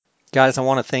Guys, I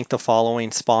want to thank the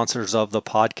following sponsors of the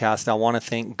podcast. I want to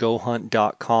thank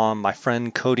GoHunt.com, my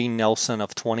friend Cody Nelson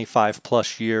of 25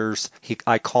 plus years.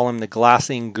 I call him the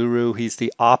glassing guru. He's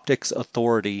the optics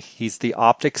authority. He's the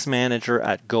optics manager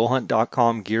at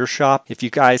GoHunt.com Gear Shop. If you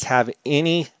guys have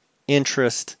any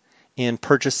interest in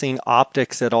purchasing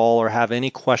optics at all or have any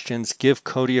questions, give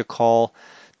Cody a call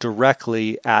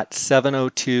directly at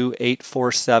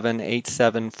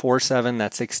 702-847-8747.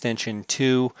 That's extension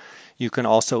 2. You can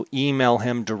also email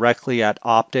him directly at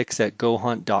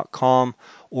optics@gohunt.com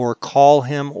or call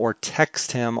him or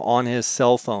text him on his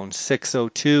cell phone,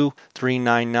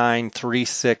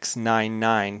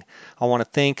 602-399-3699. I want to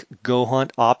thank Go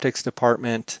Hunt Optics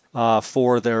Department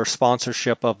for their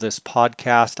sponsorship of this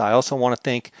podcast. I also want to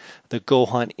thank the Go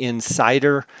Hunt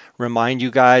Insider. Remind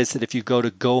you guys that if you go to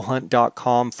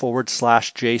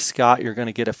gohunt.com/jscott, you're going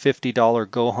to get a $50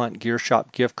 Go Hunt Gear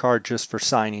Shop gift card just for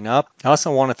signing up. I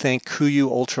also want to thank KUIU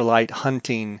Ultralight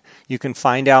Hunting. You can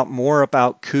find out more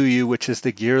about KUIU, which is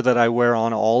the gear that I wear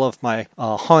on all of my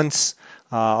hunts.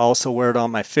 I also wear it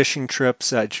on my fishing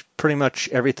trips. Pretty much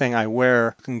everything I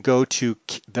wear. You can go to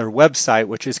their website,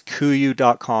 which is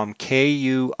kuiu.com,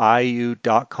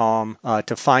 kuiu.com,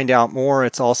 to find out more.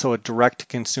 It's also a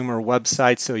direct-to-consumer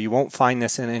website, so you won't find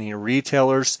this in any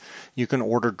retailers. You can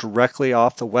order directly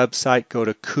off the website. Go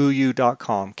to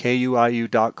kuiu.com,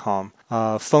 kuiu.com.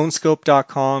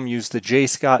 Phonescope.com, use the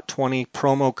JScott20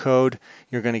 promo code.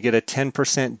 You're going to get a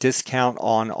 10% discount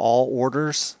on all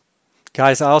orders.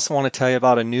 Guys, I also want to tell you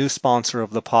about a new sponsor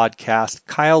of the podcast,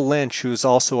 Kyle Lynch, who is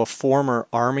also a former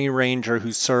Army Ranger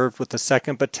who served with the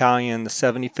 2nd Battalion, the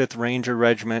 75th Ranger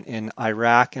Regiment in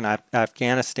Iraq and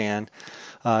Afghanistan.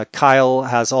 Kyle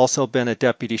has also been a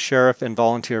deputy sheriff and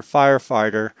volunteer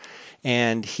firefighter,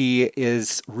 and he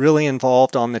is really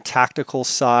involved on the tactical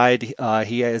side.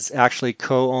 He is actually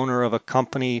co-owner of a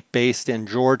company based in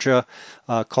Georgia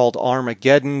called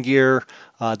Armageddon Gear.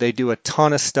 They do a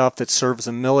ton of stuff that serves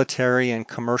the military and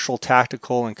commercial,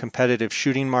 tactical, and competitive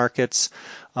shooting markets.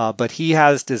 But he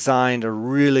has designed a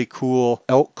really cool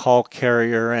elk call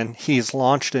carrier, and he's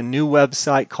launched a new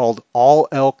website called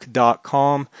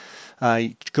allelk.com.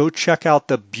 Go check out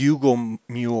the Bugle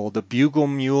Mule. The Bugle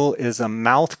Mule is a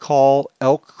mouth call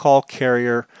elk call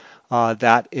carrier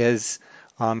that is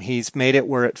he's made it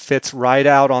where it fits right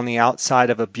out on the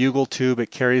outside of a bugle tube. It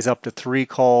carries up to 3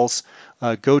 calls.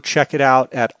 Go check it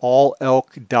out at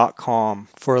allelk.com.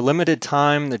 For a limited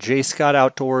time, the J. Scott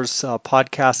Outdoors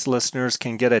podcast listeners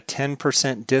can get a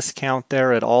 10% discount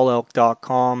there at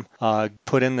allelk.com.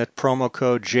 Put in the promo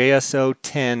code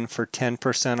JSO10 for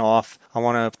 10% off. I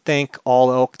want to thank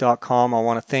allelk.com. I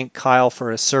want to thank Kyle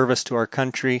for his service to our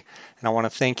country, and I want to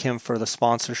thank him for the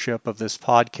sponsorship of this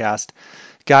podcast.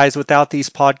 Guys, without these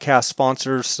podcast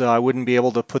sponsors, I wouldn't be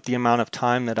able to put the amount of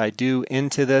time that I do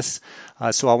into this.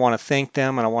 So I want to thank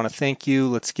them, and I want to thank you.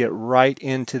 Let's get right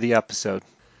into the episode.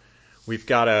 We've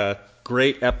got a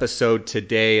great episode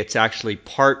today. It's actually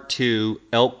part 2,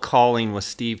 elk calling with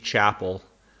Steve Chappell.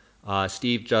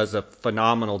 Steve does a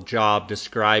phenomenal job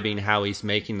describing how he's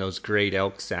making those great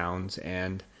elk sounds.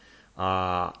 And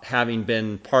having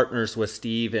been partners with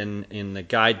Steve in the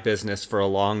guide business for a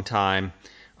long time,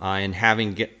 and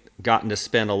having gotten to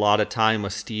spend a lot of time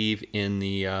with Steve in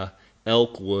the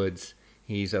elk woods,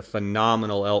 he's a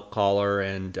phenomenal elk caller,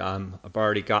 and I've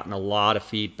already gotten a lot of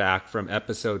feedback from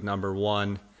episode number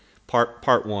 1,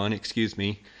 part 1, excuse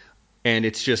me. And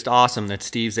it's just awesome that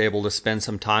Steve's able to spend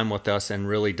some time with us and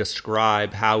really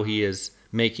describe how he is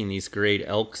making these great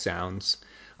elk sounds.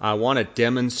 I want to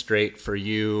demonstrate for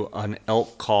you an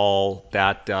elk call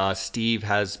that Steve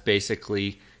has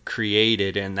basically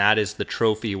created, and that is the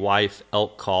Trophy Wife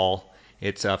elk call.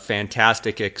 It's a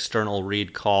fantastic external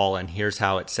read call, and here's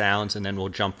how it sounds, and then we'll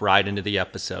jump right into the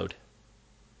episode.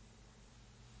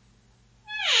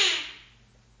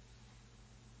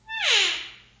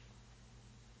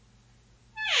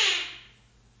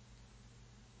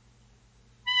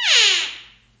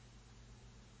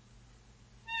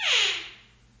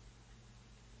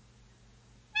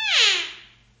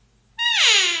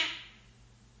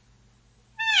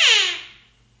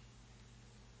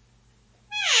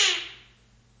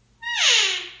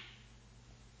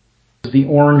 The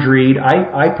orange reed.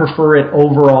 I prefer it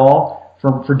overall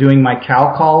for doing my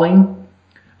cow calling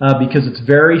because it's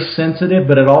very sensitive,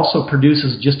 but it also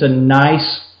produces just a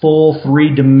nice full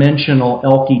 3-dimensional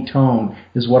elky tone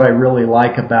is what I really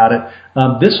like about it.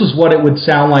 This was what it would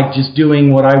sound like just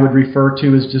doing what I would refer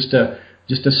to as just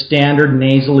a standard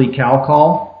nasally cow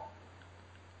call.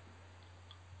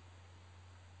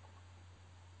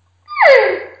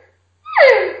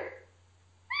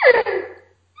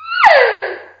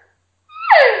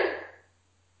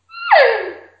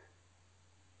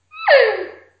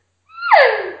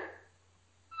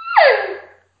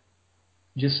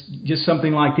 Just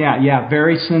something like that. Yeah,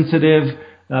 very sensitive,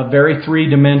 very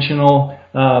three-dimensional.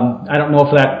 I don't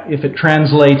know if it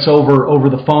translates over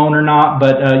the phone or not,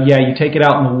 but yeah, you take it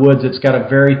out in the woods, it's got a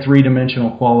very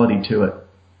three-dimensional quality to it.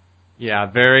 Yeah,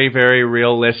 very, very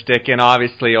realistic, and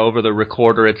obviously over the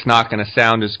recorder it's not going to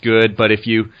sound as good, but if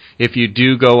you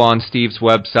do go on Steve's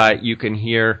website, you can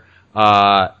hear,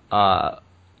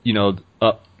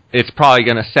 it's probably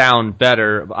going to sound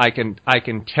better. I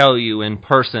can tell you in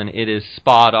person it is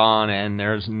spot on, and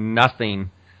there's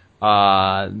nothing, in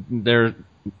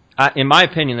my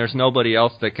opinion, there's nobody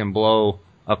else that can blow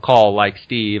a call like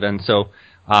Steve, and so,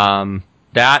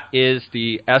 that is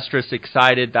the Estrus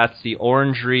Excited. That's the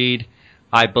Orange Reed.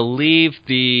 I believe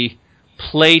the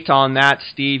plate on that,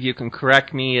 Steve, you can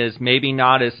correct me, is maybe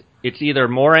not as, it's either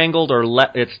more angled or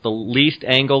it's the least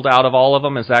angled out of all of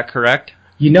them. Is that correct?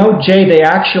 You know, Jay, they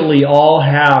actually all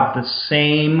have the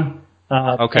same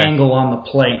angle on the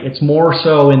plate. It's more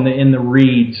so in the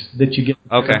reeds that you get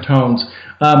the tones.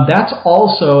 That's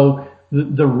also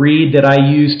the reed that I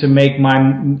use to make my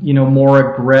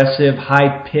more aggressive,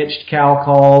 high-pitched cow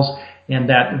calls, and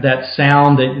that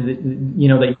sound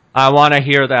that I want to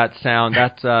hear that sound.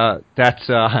 That's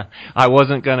I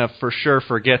wasn't gonna for sure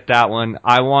forget that one.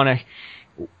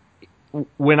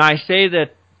 When I say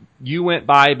that you went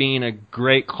by being a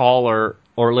great caller,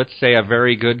 or let's say a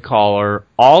very good caller,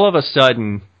 all of a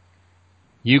sudden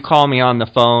you call me on the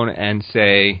phone and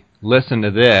say, "Listen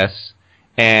to this."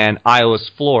 And I was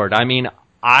floored. I mean,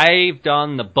 I've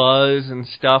done the buzz and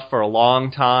stuff for a long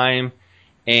time,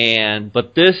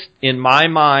 but this, in my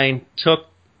mind, took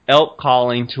elk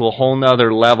calling to a whole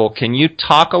nother level. Can you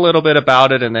talk a little bit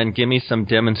about it and then give me some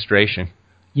demonstration?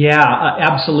 Yeah,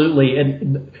 absolutely.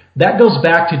 And that goes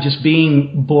back to just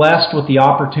being blessed with the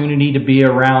opportunity to be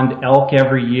around elk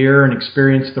every year and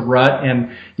experience the rut.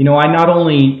 And, I not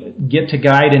only get to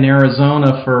guide in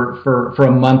Arizona for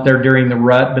a month there during the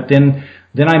rut, but then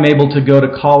I'm able to go to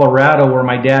Colorado where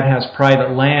my dad has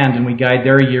private land, and we guide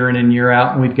there year in and year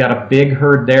out. And we've got a big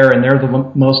herd there, and they're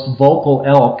the most vocal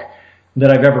elk that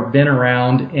I've ever been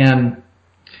around. And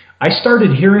I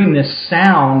started hearing this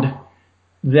sound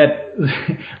that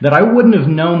I wouldn't have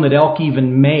known that elk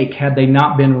even make had they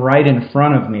not been right in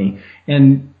front of me.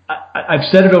 And I've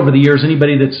said it over the years.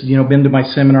 Anybody that's been to my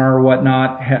seminar or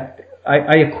whatnot,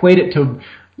 I equate it to.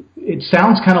 It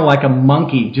sounds kind of like a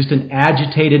monkey, just an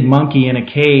agitated monkey in a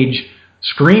cage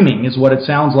screaming is what it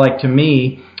sounds like to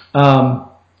me.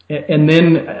 And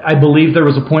then I believe there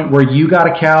was a point where you got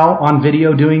a cow on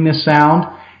video doing this sound.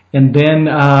 And then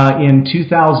in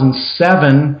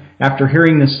 2007, after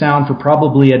hearing this sound for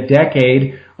probably a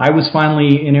decade, I was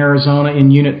finally in Arizona in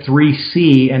Unit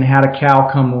 3C and had a cow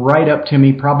come right up to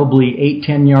me, probably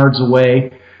 8-10 yards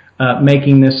away,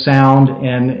 making this sound.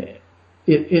 And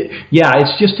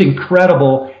it's just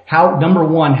incredible how, number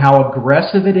one, how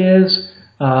aggressive it is,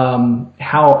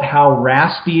 how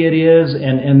raspy it is,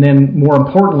 and then more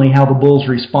importantly, how the bulls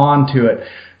respond to it.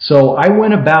 So I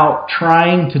went about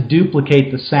trying to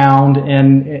duplicate the sound,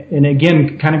 and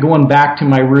again, kind of going back to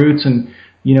my roots and,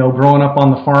 growing up on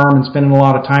the farm and spending a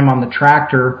lot of time on the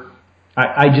tractor,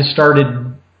 I just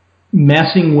started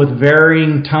messing with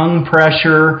varying tongue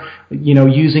pressure,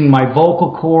 using my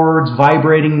vocal cords,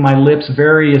 vibrating my lips,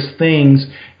 various things,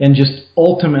 and just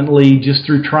ultimately, just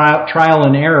through trial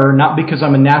and error, not because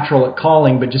I'm a natural at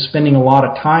calling, but just spending a lot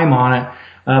of time on it,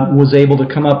 was able to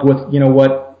come up with,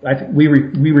 what we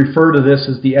refer to this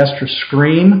as the Estrus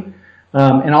Scream.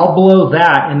 And I'll blow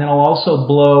that, and then I'll also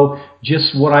blow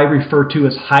just what I refer to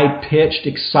as high-pitched,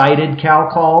 excited cow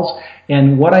calls.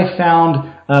 And what I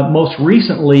found most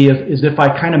recently is if I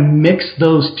kind of mix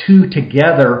those two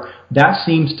together, that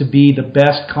seems to be the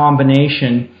best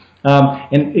combination.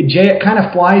 Jay, it kind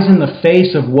of flies in the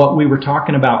face of what we were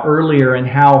talking about earlier and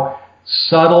how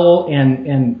subtle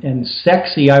and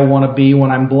sexy I want to be when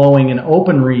I'm blowing an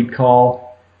open reed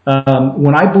call.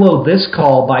 When I blow this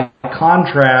call, by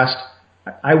contrast,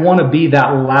 I want to be that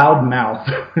loudmouth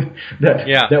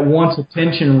that wants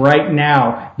attention right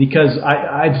now, because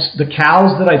the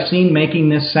cows that I've seen making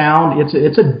this sound,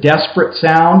 it's a desperate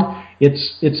sound.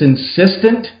 It's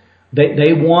insistent. They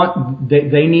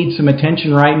need some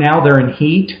attention right now. They're in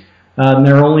heat.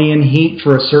 They're only in heat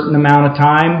for a certain amount of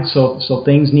time, so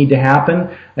things need to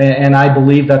happen, and I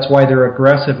believe that's why they're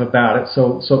aggressive about it.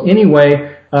 So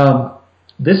anyway.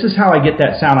 This is how I get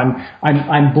that sound.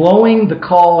 I'm blowing the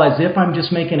call as if I'm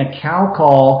just making a cow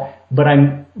call, but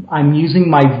I'm using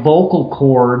my vocal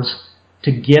cords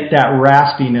to get that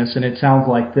raspiness, and it sounds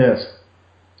like this.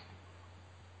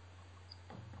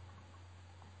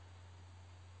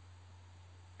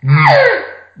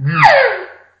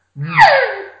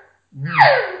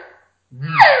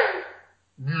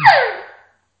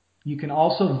 you can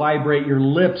also vibrate your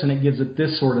lips, and it gives it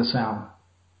this sort of sound.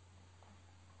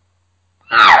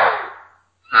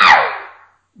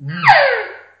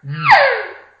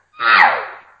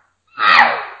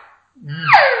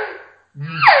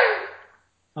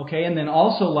 Okay, and then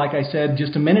also, like I said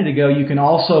just a minute ago, you can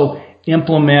also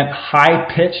implement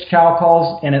high-pitched cow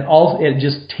calls, and it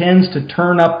just tends to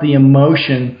turn up the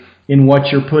emotion in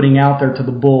what you're putting out there to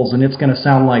the bulls, and it's going to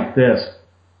sound like this.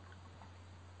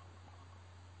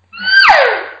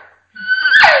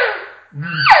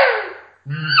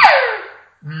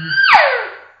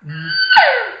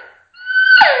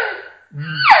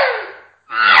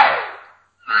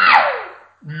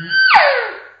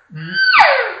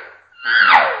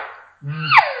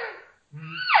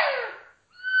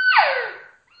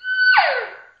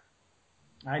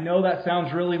 I know that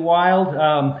sounds really wild.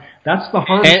 That's the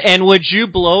hardest. And would you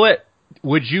blow it?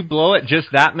 Would you blow it just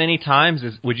that many times?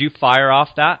 Would you fire off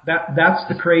that? That's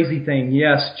the crazy thing.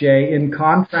 Yes, Jay. In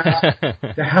contrast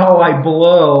to how I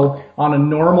blow on a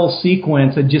normal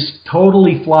sequence, it just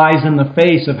totally flies in the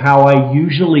face of how I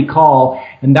usually call.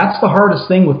 And that's the hardest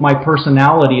thing with my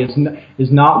personality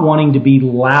is not wanting to be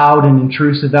loud and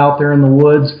intrusive out there in the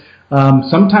woods.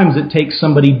 Sometimes it takes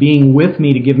somebody being with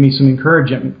me to give me some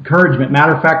encouragement.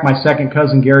 Matter of fact, my second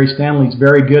cousin, Gary Stanley, is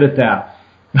very good at that.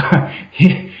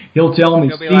 He'll tell me,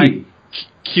 He'll be like,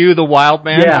 cue the wild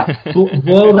man. Yeah,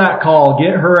 blow that call,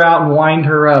 get her out and wind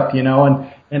her up,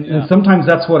 and sometimes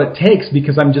that's what it takes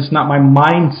because I'm just not, my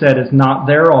mindset is not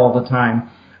there all the time.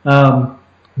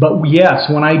 But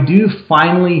yes, when I do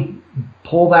finally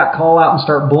pull that call out and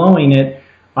start blowing it,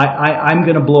 I'm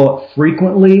going to blow it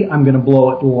frequently. I'm going to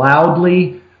blow it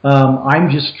loudly. I'm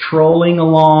just trolling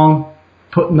along,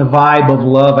 putting the vibe of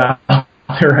love out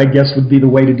there, I guess would be the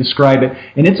way to describe it.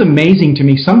 And it's amazing to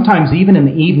me. Sometimes even in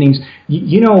the evenings,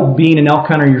 being an elk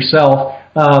hunter yourself,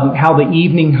 how the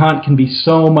evening hunt can be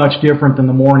so much different than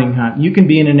the morning hunt. You can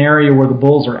be in an area where the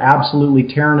bulls are absolutely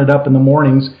tearing it up in the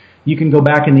mornings. You can go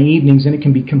back in the evenings and it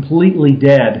can be completely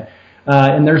dead.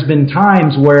 And there's been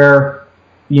times where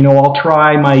I'll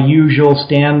try my usual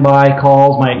standby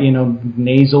calls, my,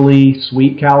 nasally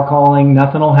sweet cow calling,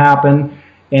 nothing will happen.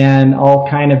 And I'll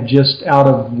kind of just out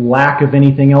of lack of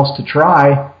anything else to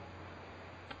try,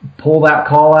 pull that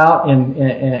call out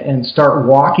and start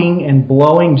walking and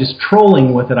blowing, just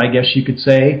trolling with it, I guess you could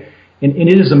say. And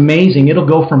it is amazing. It'll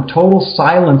go from total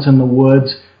silence in the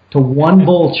woods to one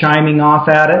bull chiming off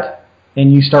at it.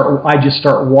 And I just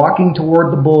start walking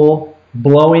toward the bull,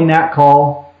 blowing that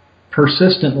call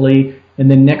persistently, and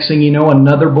then next thing you know,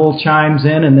 another bull chimes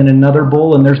in, and then another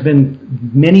bull, and there's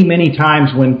been many, many times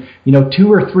when, 2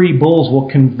 or 3 bulls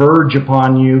will converge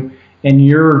upon you, and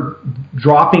you're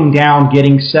dropping down,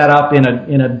 getting set up in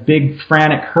a big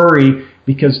frantic hurry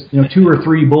because, 2 or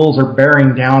 3 bulls are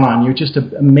bearing down on you. It's just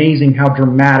amazing how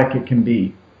dramatic it can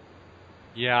be.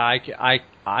 Yeah,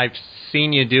 I've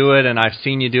seen you do it, and I've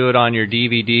seen you do it on your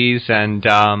DVDs, and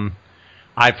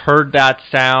I've heard that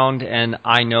sound, and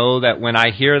I know that when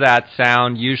I hear that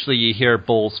sound, usually you hear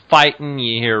bulls fighting,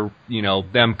 you hear,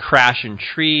 them crashing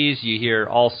trees, you hear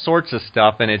all sorts of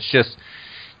stuff, and it's just,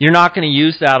 you're not going to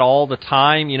use that all the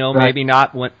time, right. Maybe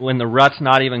not when the rut's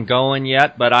not even going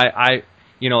yet, but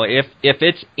if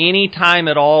it's any time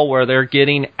at all where they're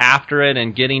getting after it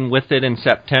and getting with it in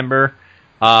September,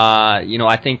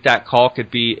 I think that call could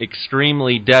be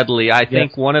extremely deadly. I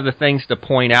think one of the things to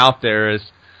point out there is,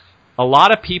 a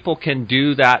lot of people can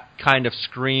do that kind of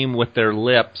scream with their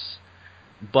lips,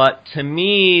 but to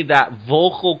me, that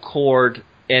vocal cord,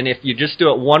 and if you just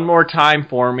do it one more time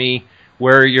for me,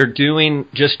 where you're doing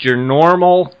just your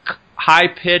normal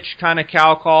high-pitched kind of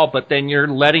cow call, but then you're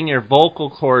letting your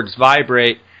vocal cords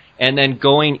vibrate, and then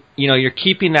going, you're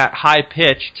keeping that high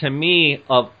pitch, to me,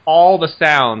 of all the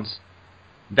sounds,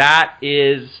 that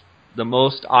is the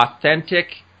most authentic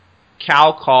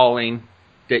cow calling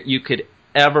that you could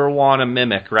ever want to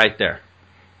mimic right there.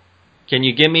 Can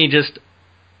you give me just,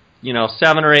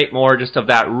 7 or 8 more just of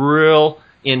that real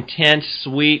intense,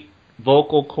 sweet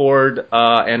vocal cord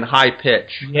and high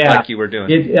pitch like you were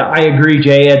doing? I agree,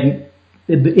 Jay. And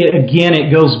again,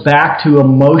 it goes back to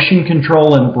emotion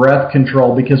control and breath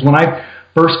control, because when I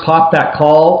first popped that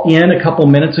call in a couple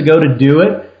minutes ago to do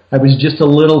it, I was just a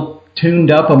little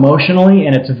tuned up emotionally,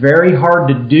 and it's very hard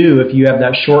to do if you have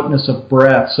that shortness of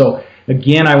breath. So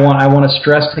again, I want to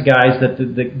stress to guys that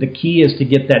the key is to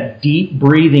get that deep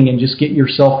breathing and just get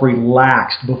yourself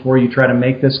relaxed before you try to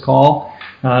make this call.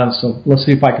 So let's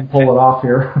see if I can pull it off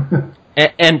here.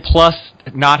 and plus,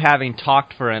 not having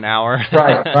talked for an hour.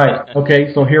 Right.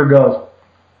 Okay, so here goes.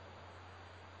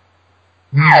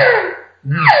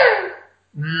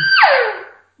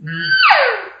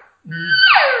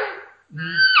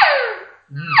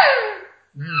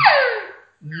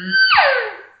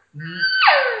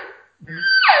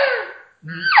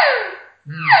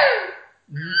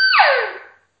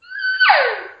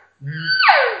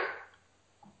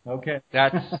 Okay.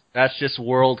 That's just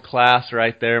world class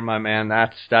right there, my man.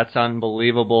 That's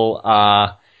unbelievable.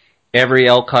 Every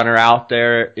elk hunter out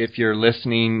there, if you're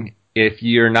listening, if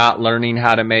you're not learning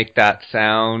how to make that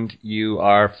sound, you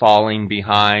are falling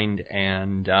behind,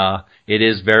 and it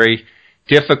is very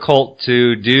difficult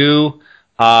to do.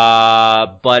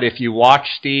 But if you watch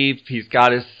Steve, he's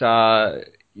got his,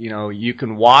 you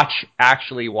can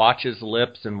actually watch his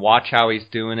lips and watch how he's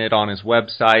doing it on his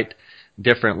website.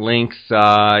 Different links.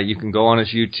 You can go on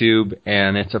his YouTube,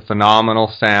 and it's a phenomenal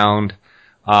sound.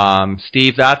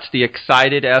 Steve, that's the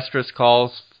excited estrus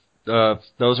calls.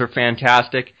 Those are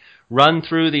fantastic. Run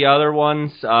through the other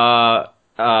ones,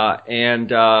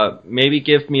 and maybe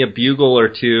give me a bugle or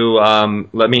two.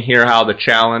 Let me hear how the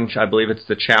challenge, I believe it's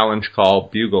the challenge call,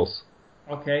 bugles.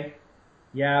 Okay.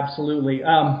 Yeah, absolutely.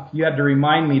 You had to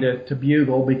remind me to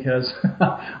bugle because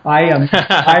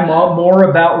I'm more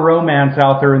about romance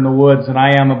out there in the woods than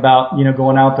I am about,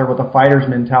 going out there with a fighter's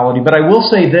mentality. But I will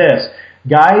say this,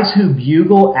 guys who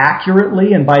bugle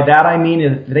accurately, and by that I mean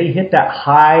if they hit that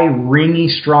high, ringy,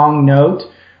 strong note,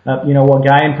 a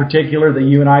guy in particular that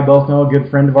you and I both know, a good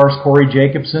friend of ours, Corey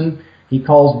Jacobson, he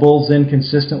calls bulls in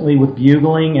consistently with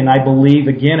bugling, and I believe,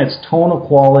 again, its tonal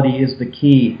quality is the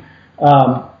key.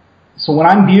 So when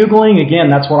I'm bugling, again,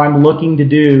 that's what I'm looking to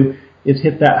do, is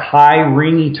hit that high,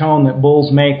 ringy tone that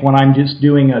bulls make when I'm just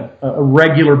doing a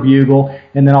regular bugle,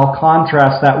 and then I'll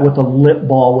contrast that with a lip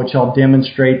ball, which I'll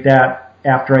demonstrate that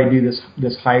after I do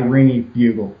this high, ringy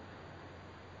bugle.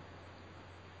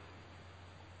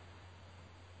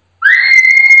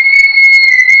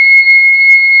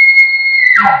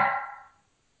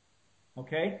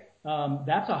 Okay,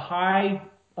 that's a high,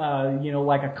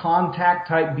 like a contact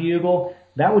type bugle.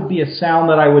 That would be a sound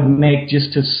that I would make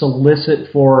just to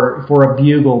solicit for a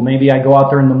bugle. Maybe I go out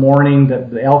there in the morning,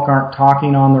 the elk aren't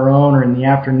talking on their own, or in the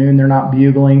afternoon they're not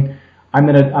bugling. I'm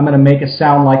gonna make a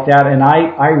sound like that, and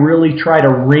I really try to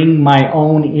ring my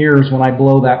own ears when I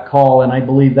blow that call, and I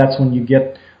believe that's when you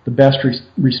get the best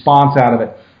response out of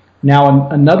it. Now,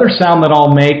 another sound that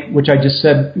I'll make, which I just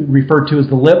referred to as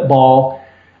the lip ball.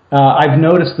 I've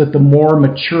noticed that the more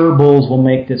mature bulls will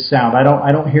make this sound. I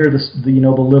don't hear the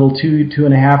little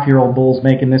 2.5-year-old bulls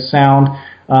making this sound.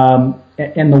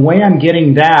 And the way I'm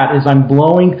getting that is I'm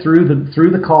blowing through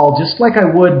the call just like I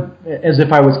would as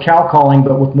if I was cow calling,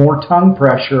 but with more tongue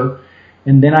pressure,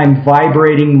 and then I'm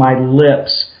vibrating my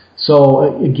lips.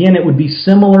 So again, it would be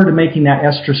similar to making that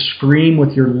estrus scream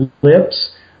with your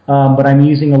lips, but I'm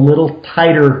using a little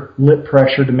tighter lip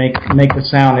pressure to make the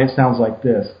sound. It sounds like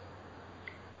this.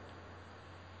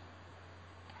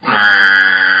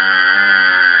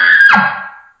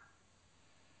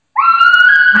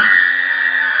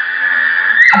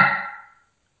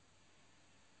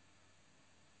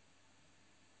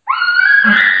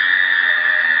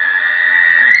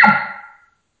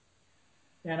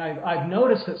 And I've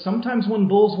noticed that sometimes when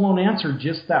bulls won't answer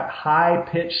just that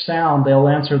high-pitched sound, they'll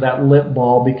answer that lip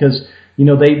ball because,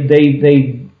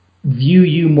 they view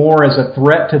you more as a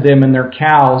threat to them and their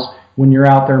cows when you're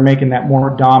out there making that more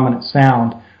dominant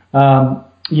sound. And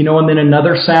then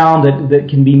another sound that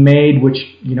can be made, which,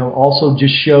 also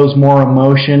just shows more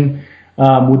emotion,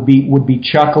 would be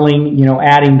chuckling,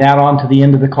 adding that onto the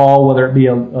end of the call, whether it be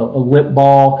a lip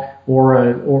ball or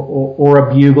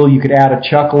a bugle. You could add a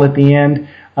chuckle at the end.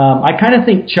 I kind of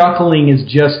think chuckling is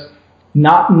just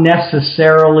not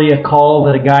necessarily a call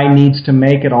that a guy needs to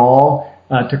make at all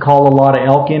to call a lot of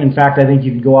elk in. In fact, I think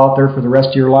you could go out there for the rest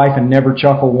of your life and never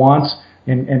chuckle once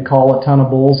and call a ton of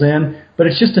bulls in. But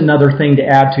it's just another thing to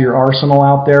add to your arsenal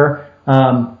out there.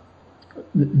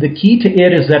 The key to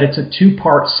it is that it's a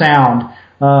two-part sound.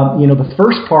 The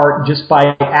first part, just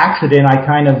by accident, I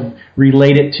kind of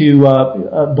relate it to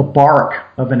the bark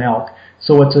of an elk.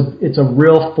 So it's a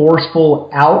real forceful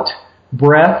out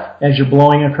breath as you're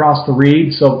blowing across the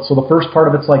reed. So the first part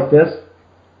of it's like this.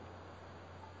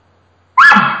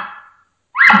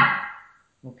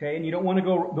 Okay, and you don't want to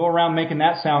go around making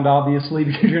that sound, obviously,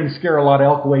 because you're going to scare a lot of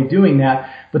elk away doing that.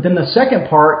 But then the second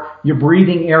part, you're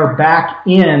breathing air back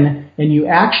in, and you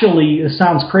actually, it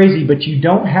sounds crazy, but you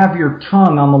don't have your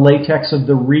tongue on the latex of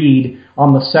the reed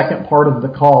on the second part of the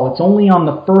call. It's only on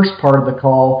the first part of the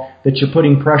call that you're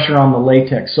putting pressure on the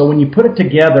latex. So when you put it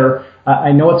together,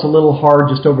 I know it's a little hard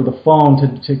just over the phone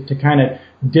to kind of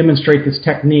demonstrate this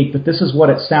technique, but this is what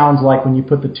it sounds like when you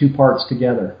put the two parts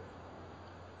together.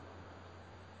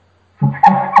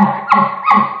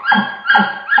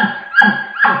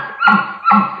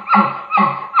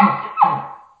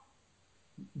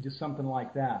 something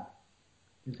like that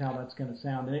is how that's going to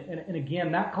sound. And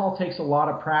again, that call takes a lot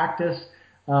of practice.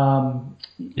 Yeah,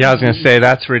 I was going to say,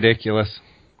 that's ridiculous.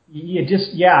 It takes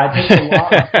a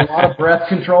lot of breath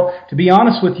control. To be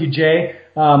honest with you, Jay,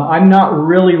 I'm not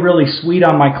really sweet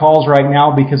on my calls right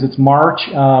now because it's March.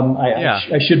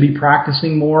 I should be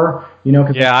practicing more.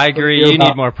 Yeah, I agree. You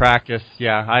need more practice.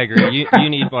 Yeah, I agree. You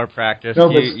need more practice.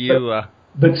 No,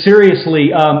 but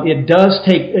seriously,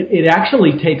 it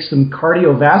actually takes some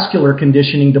cardiovascular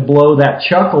conditioning to blow that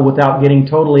chuckle without getting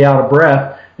totally out of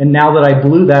breath. And now that I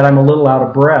blew that, I'm a little out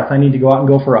of breath. I need to go out and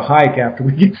go for a hike after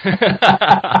we get.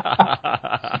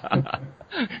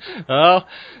 Well,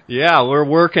 yeah, we're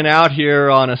working out here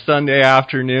on a Sunday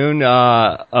afternoon,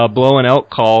 blowing elk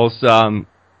calls.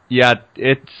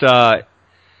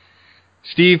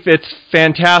 Steve, it's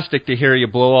fantastic to hear you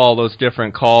blow all those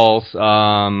different calls.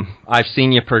 I've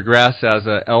seen you progress as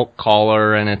an elk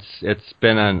caller, and it's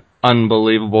been an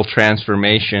unbelievable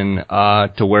transformation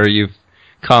to where you've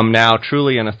come now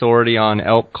truly an authority on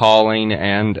elk calling,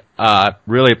 and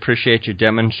really appreciate you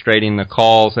demonstrating the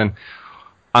calls. And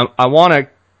I want to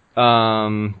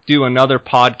do another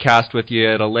podcast with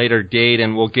you at a later date,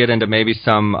 and we'll get into maybe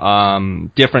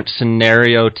some different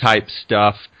scenario type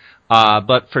stuff.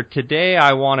 But for today,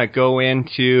 I want to go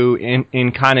into,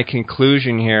 in kind of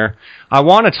conclusion here, I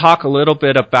want to talk a little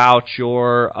bit about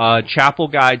your Chapel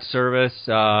Guide service,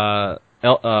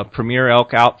 Premier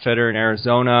Elk Outfitter in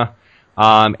Arizona,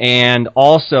 and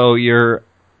also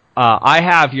I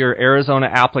have your Arizona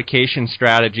Application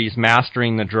Strategies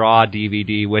Mastering the Draw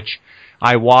DVD, which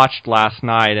I watched last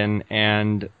night,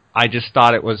 and I just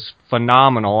thought it was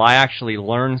phenomenal. I actually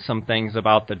learned some things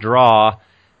about the draw.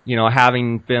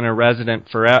 Having been a resident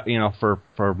for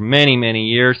many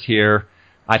years here,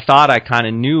 I thought I kind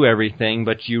of knew everything,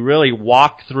 but you really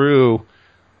walk through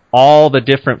all the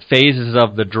different phases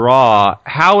of the draw.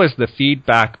 How has the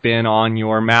feedback been on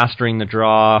your Mastering the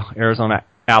Draw Arizona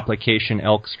Application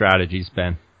Elk Strategies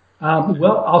been?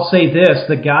 Well, I'll say this.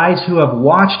 The guys who have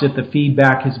watched it, the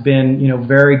feedback has been,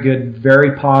 very good,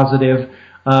 very positive.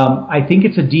 I think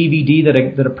it's a DVD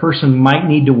that a person might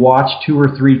need to watch 2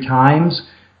 or 3 times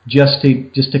just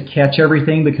to catch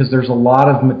everything, because there's a lot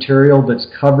of material that's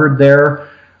covered there.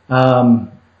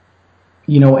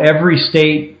 Every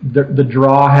state, the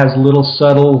draw has little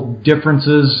subtle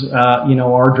differences.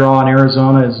 Our draw in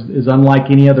Arizona is unlike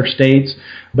any other states.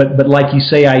 But like you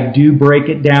say, I do break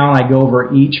it down. I go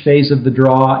over each phase of the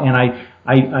draw, and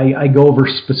I go over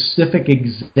specific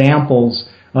examples,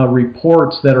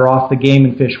 reports that are off the Game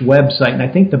and Fish website. And I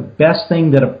think the best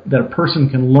thing that a person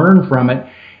can learn from it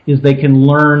is they can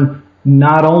learn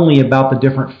not only about the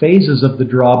different phases of the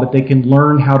draw, but they can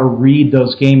learn how to read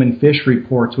those Game and Fish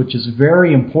reports, which is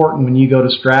very important when you go to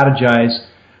strategize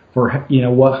for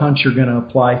what hunts you're going to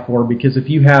apply for. Because if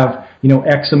you have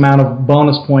X amount of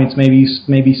bonus points,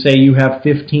 maybe say you have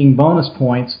 15 bonus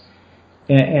points,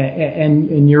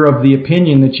 and you're of the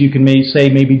opinion that you can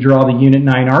maybe draw the Unit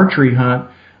 9 archery hunt.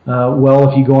 Well,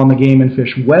 if you go on the Game and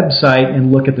Fish website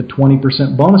and look at the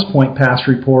 20% bonus point pass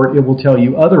report, it will tell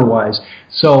you otherwise.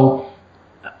 So,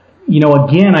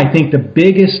 again, I think the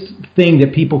biggest thing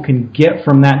that people can get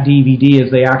from that DVD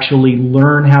is they actually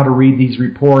learn how to read these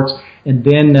reports and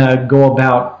then go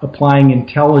about applying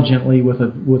intelligently with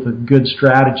a good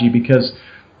strategy, because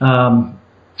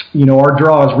our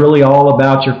draw is really all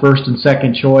about your first and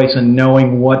second choice, and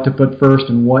knowing what to put first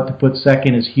and what to put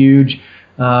second is huge.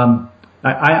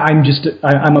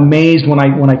 I'm amazed when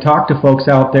I talk to folks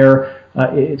out there.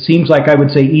 It seems like I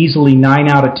would say easily 9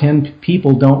 out of 10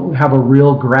 people don't have a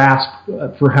real grasp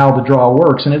for how the draw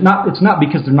works, and it's not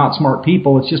because they're not smart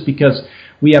people. It's just because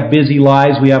we have busy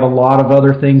lives. We have a lot of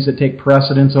other things that take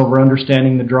precedence over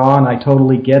understanding the draw, and I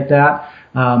totally get that.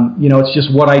 It's just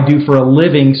what I do for a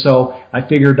living, so I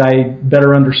figured I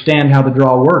better understand how the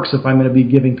draw works if I'm going to be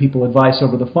giving people advice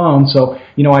over the phone. So,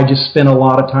 I just spent a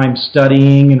lot of time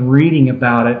studying and reading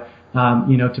about it,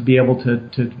 to be able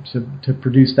to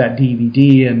produce that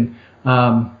DVD. And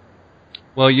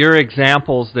well, your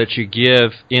examples that you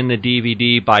give in the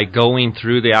DVD by going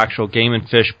through the actual Game and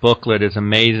Fish booklet is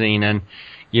amazing. And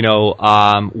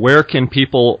where can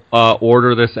people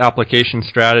order this Application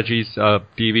Strategies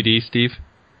DVD, Steve?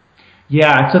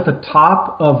 Yeah, it's at the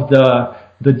top of the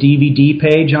DVD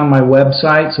page on my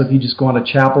website. So if you just go on to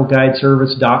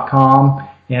chapelguideservice.com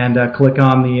and click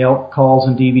on the Elk Calls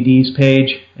and DVDs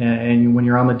page, and when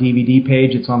you're on the DVD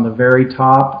page, it's on the very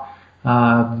top.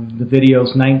 The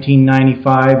video's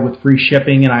 $19.95 with free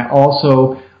shipping, and I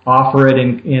also offer it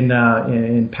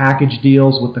in package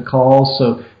deals with the calls,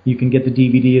 so you can get the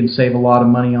DVD and save a lot of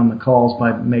money on the calls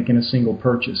by making a single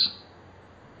purchase.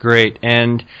 Great.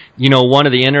 And, one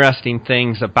of the interesting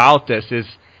things about this is,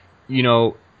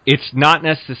 it's not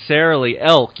necessarily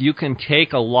elk. You can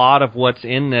take a lot of what's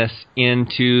in this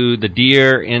into the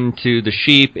deer, into the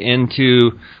sheep,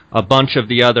 into a bunch of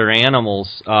the other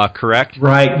animals, correct?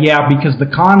 Right, yeah, because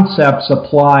the concepts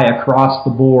apply across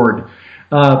the board.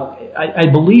 I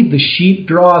believe the sheep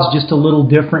draw is just a little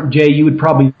different. Jay, you would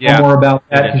probably know more about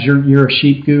that because you're a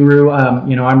sheep guru.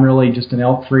 I'm really just an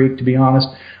elk freak, to be honest.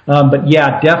 But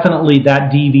yeah, definitely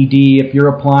that DVD, if you're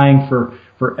applying for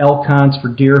elk hunts, for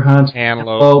deer hunts,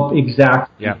 antelope,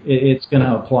 exactly, it's going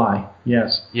to apply.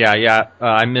 Yes. Yeah.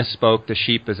 I misspoke. The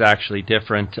sheep is actually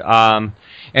different. And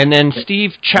then,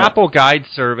 Steve, Chapel Guide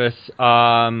Service.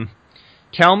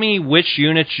 Tell me which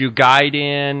units you guide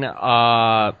in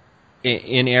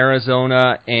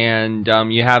Arizona, and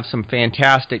you have some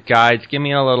fantastic guides. Give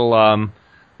me a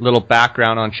little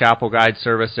background on Chapel Guide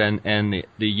Service and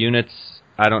the units.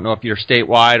 I don't know if you're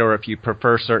statewide or if you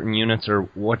prefer certain units or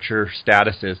what your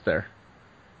status is there.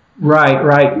 Right.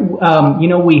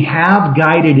 We have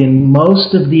guided in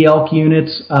most of the elk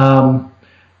units. Not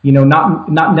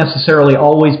necessarily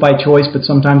always by choice, but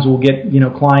sometimes we'll get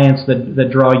clients that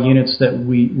draw units that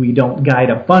we don't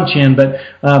guide a bunch in. But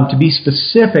to be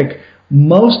specific,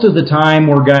 most of the time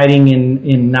we're guiding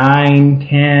in 9,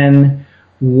 10,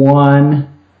 1,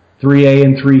 3A,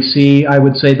 and 3C. I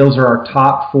would say those are our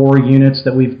top 4 units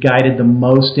that we've guided the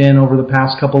most in over the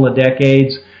past couple of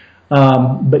decades.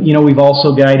 But we've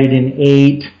also guided in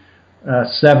 8,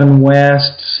 7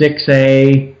 West,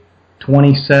 6A,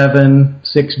 27,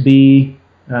 6B,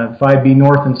 5B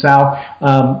North and South.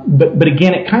 But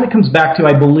again, it kind of comes back to,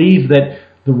 I believe that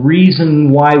the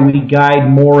reason why we guide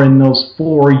more in those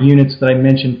 4 units that I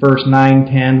mentioned first, 9,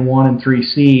 10, 1, and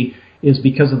 3C, is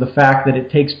because of the fact that it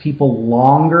takes people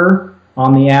longer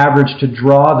on the average to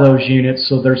draw those units,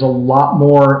 so there's a lot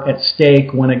more at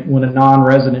stake when a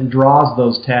non-resident draws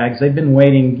those tags. They've been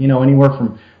waiting, anywhere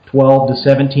from 12 to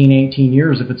 17, 18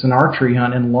 years if it's an archery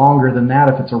hunt, and longer than that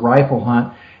if it's a rifle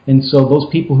hunt. And so those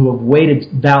people who have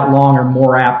waited that long are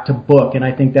more apt to book, and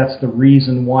I think that's the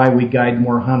reason why we guide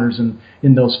more hunters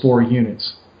in those 4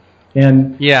 units.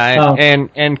 And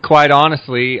and quite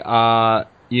honestly,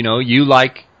 you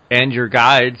like, and your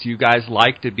guides, you guys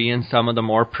like to be in some of the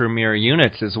more premier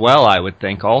units as well, I would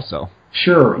think also.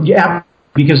 Sure, yeah,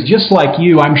 because just like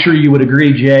you, I'm sure you would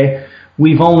agree, Jay,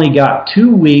 we've only got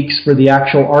 2 weeks for the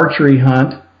actual archery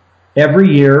hunt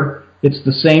every year. It's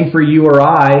the same for you or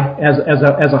I as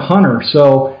a hunter.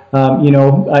 So,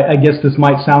 I guess this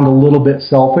might sound a little bit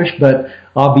selfish, but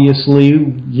obviously,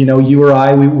 you or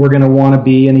I, we're going to want to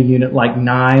be in a unit like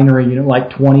 9 or a unit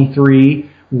like 23,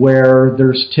 where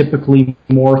there's typically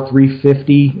more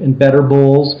 350 and better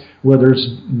bulls, where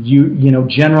there's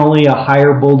generally a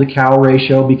higher bull to cow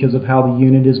ratio because of how the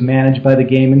unit is managed by the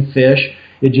Game and Fish.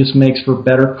 It just makes for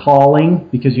better calling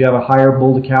because you have a higher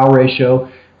bull to cow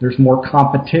ratio. There's more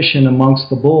competition amongst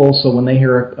the bulls, so when they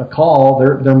hear a call,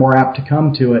 they're more apt to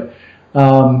come to it.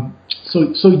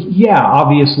 So yeah,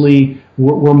 obviously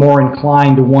we're more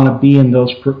inclined to want to be in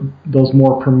those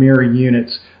more premier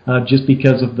units just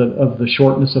because of the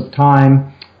shortness of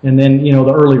time. And then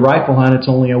the early rifle hunt, it's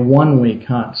only a 1-week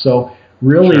hunt. So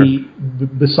really,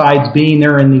 besides being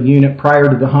there in the unit prior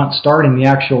to the hunt starting, the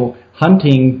actual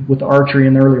hunting with archery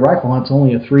and the early rifle hunt's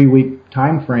only a 3-week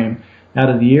time frame out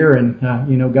of the year, and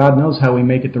God knows how we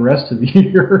make it the rest of the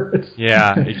year.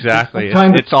 Yeah, exactly.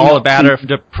 It's all a matter of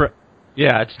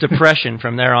it's depression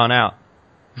from there on out.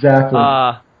 Exactly.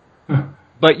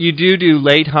 But you do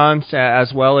late hunts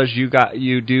as well as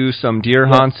you do some deer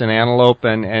hunts and antelope,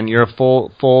 and you're a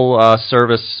full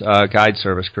service guide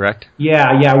service, correct?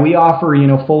 Yeah. We offer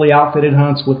fully outfitted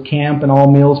hunts with camp and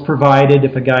all meals provided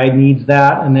if a guide needs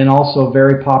that, and then also a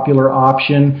very popular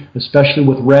option, especially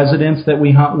with residents that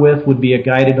we hunt with, would be a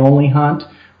guided only hunt,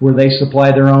 where they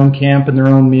supply their own camp and their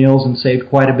own meals and save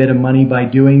quite a bit of money by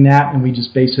doing that, and we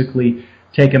just basically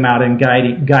take them out and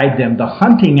guide them. The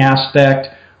hunting aspect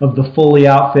of the fully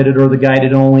outfitted or the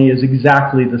guided only is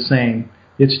exactly the same.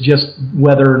 It's just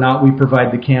whether or not we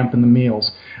provide the camp and the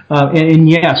meals. And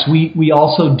yes, we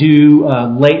also do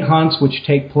late hunts, which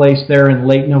take place there in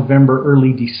late November,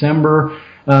 early December.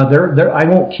 I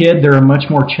won't kid, they're a much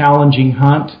more challenging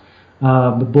hunt.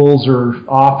 The bulls are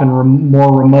off in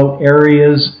more remote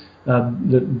areas.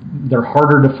 They're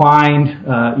harder to find.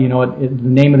 The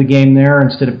name of the game there,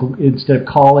 instead of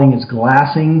calling, is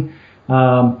glassing.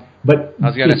 But I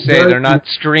was going to say, they're not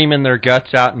streaming their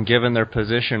guts out and giving their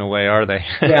position away, are they?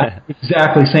 Yeah,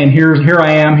 exactly. Saying, here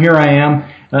I am.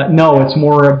 No, it's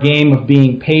more a game of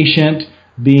being patient,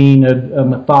 being a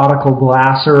methodical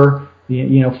glasser,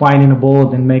 finding a bull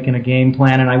and then making a game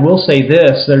plan. And I will say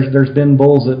this: there's been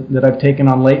bulls that I've taken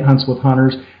on late hunts with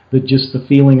hunters that just the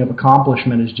feeling of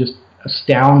accomplishment is just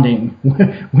astounding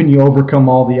when you overcome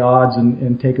all the odds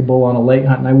and take a bull on a late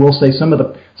hunt. And I will say some of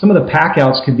the pack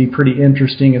outs can be pretty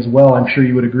interesting as well. I'm sure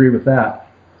you would agree with that.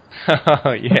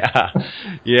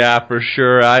 Yeah, for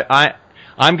sure.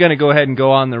 I'm going to go ahead and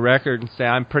go on the record and say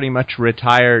I'm pretty much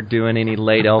retired doing any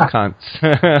late elk hunts.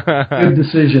 Good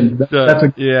decision. That's a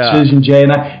good yeah. decision, Jay.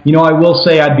 And I will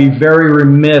say I'd be very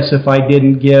remiss if I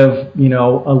didn't give,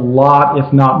 a lot,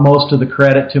 if not most of the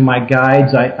credit to my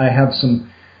guides. I have some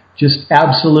just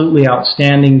absolutely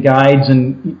outstanding guides.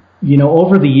 And,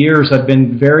 over the years, I've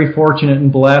been very fortunate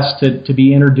and blessed to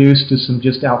be introduced to some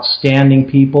just outstanding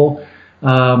people, who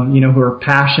are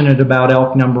passionate about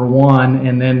elk, number one,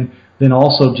 and then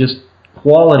also just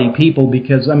quality people.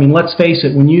 Because, let's face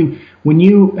it, when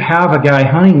you have a guy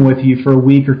hunting with you for a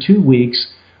week or 2 weeks,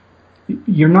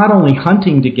 you're not only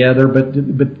hunting together, but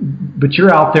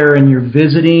you're out there and you're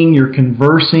visiting, you're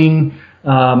conversing.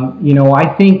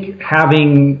 I think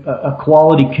having a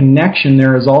quality connection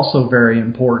there is also very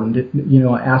important,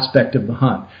 aspect of the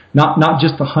hunt, not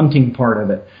just the hunting part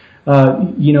of it.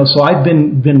 So I've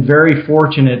been very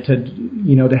fortunate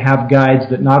to have guides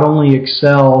that not only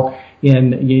excel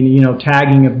in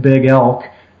tagging of big elk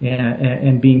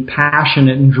and being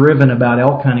passionate and driven about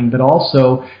elk hunting, but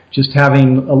also just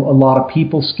having a lot of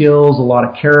people skills, a lot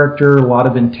of character, a lot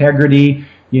of integrity.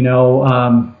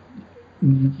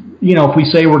 If we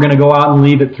say we're going to go out and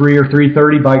leave at 3 or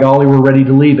 3:30, by golly, we're ready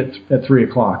to leave at 3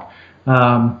 o'clock.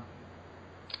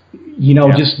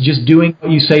 Just doing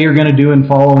what you say you're going to do and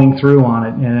following through on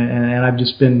it. And I've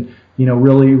just been,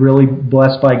 really, really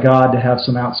blessed by God to have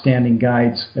some outstanding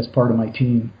guides as part of my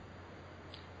team.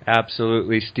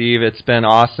 Absolutely, Steve. It's been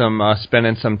awesome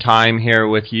spending some time here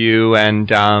with you.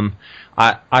 And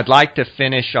I'd like to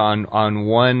finish on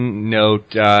one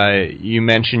note. You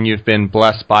mentioned you've been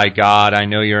blessed by God. I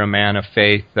know you're a man of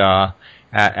faith,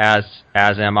 as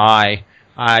am I.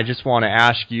 I just want to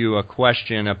ask you a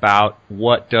question about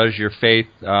what does your faith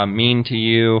mean to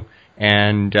you,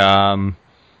 and can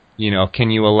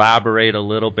you elaborate a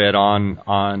little bit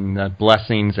on the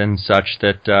blessings and such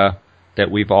that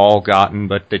we've all gotten,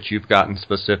 but that you've gotten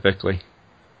specifically?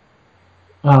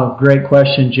 Oh, great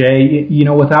question, Jay.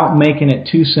 Without making it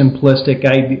too simplistic,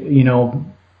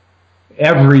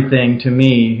 everything to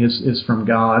me is from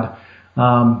God.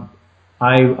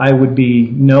 I would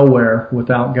be nowhere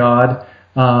without God.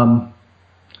 I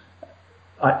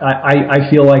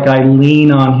feel like I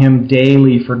lean on Him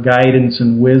daily for guidance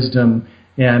and wisdom,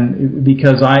 and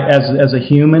because as a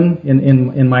human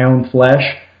in my own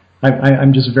flesh,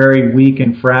 I'm just very weak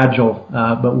and fragile.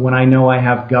 But when I know I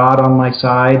have God on my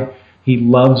side, He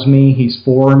loves me, He's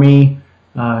for me.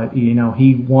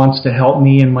 He wants to help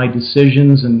me in my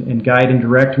decisions and guide and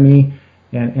direct me.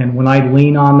 And when I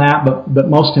lean on that, but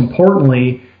most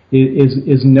importantly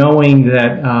is knowing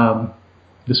that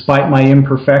despite my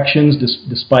imperfections,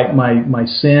 despite my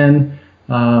sin,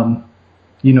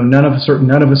 none of us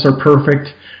are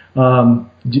perfect.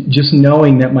 Just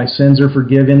knowing that my sins are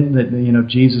forgiven, that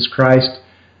Jesus Christ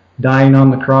dying on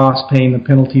the cross, paying the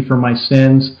penalty for my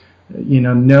sins,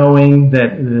 knowing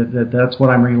that's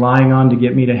what I'm relying on to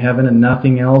get me to heaven and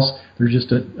nothing else. There's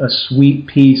just a sweet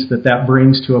peace that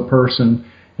brings to a person,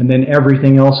 and then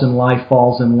everything else in life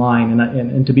falls in line.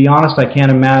 And to be honest, I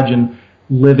can't imagine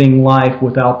living life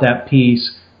without that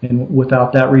peace and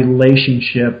without that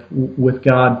relationship with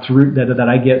God through that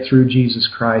I get through Jesus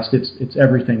Christ. It's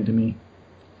everything to me.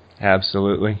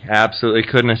 Absolutely.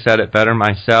 Couldn't have said it better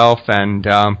myself. And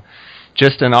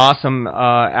just an awesome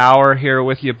hour here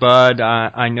with you, Bud.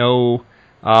 I know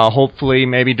hopefully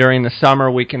maybe during the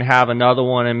summer we can have another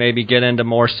one and maybe get into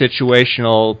more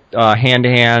situational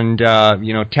hand-to-hand,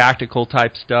 tactical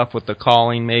type stuff with the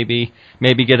calling. Maybe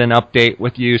get an update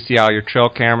with you, see how your trail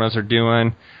cameras are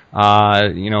doing.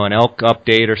 An elk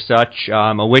update or such.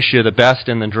 I wish you the best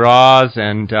in the draws,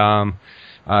 and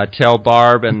tell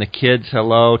Barb and the kids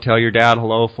hello. Tell your dad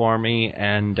hello for me,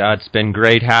 and it's been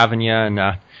great having you,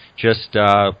 and just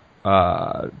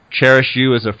cherish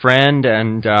you as a friend,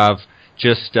 and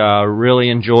just really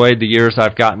enjoyed the years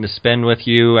I've gotten to spend with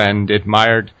you, and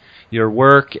admired your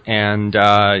work, and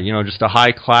just a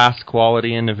high-class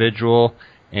quality individual,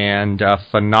 and a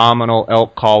phenomenal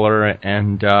elk caller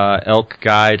and elk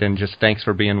guide, and just thanks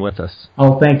for being with us.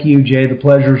 Oh, thank you, Jay. The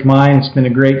pleasure's mine. It's been a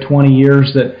great 20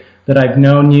 years that I've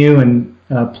known you, and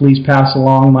please pass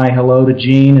along my hello to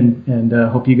Gene, and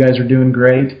hope you guys are doing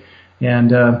great.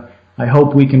 And I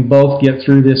hope we can both get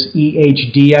through this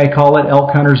EHD, I call it,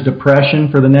 Elk Hunter's Depression,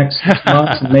 for the next 6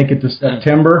 months and make it to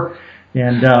September.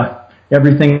 And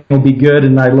everything will be good,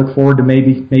 and I look forward to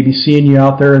maybe seeing you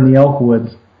out there in the elk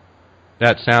woods.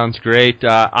 That sounds great.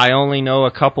 I only know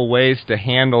a couple ways to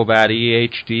handle that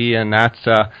EHD, and that's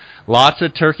lots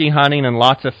of turkey hunting and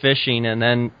lots of fishing, and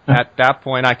then at that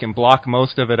point I can block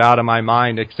most of it out of my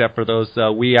mind except for those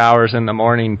wee hours in the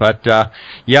morning. But,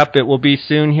 yep, it will be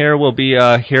soon here. We'll be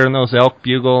hearing those elk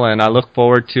bugle, and I look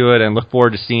forward to it and look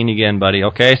forward to seeing you again, buddy.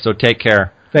 Okay, so take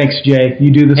care. Thanks, Jay.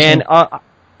 You do the same. And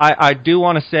I do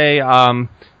want to say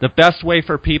the best way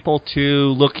for people to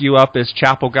look you up is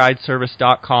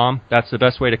chapelguideservice.com. That's the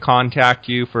best way to contact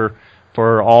you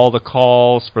for all the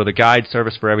calls, for the guide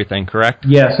service, for everything, correct?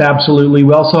 Yes, absolutely.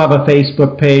 We also have a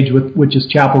Facebook page, which is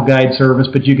Chapel Guide Service,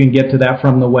 but you can get to that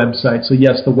from the website. So,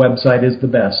 yes, the website is the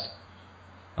best.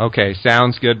 Okay,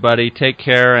 sounds good, buddy. Take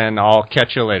care, and I'll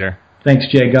catch you later. Thanks,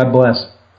 Jay. God bless.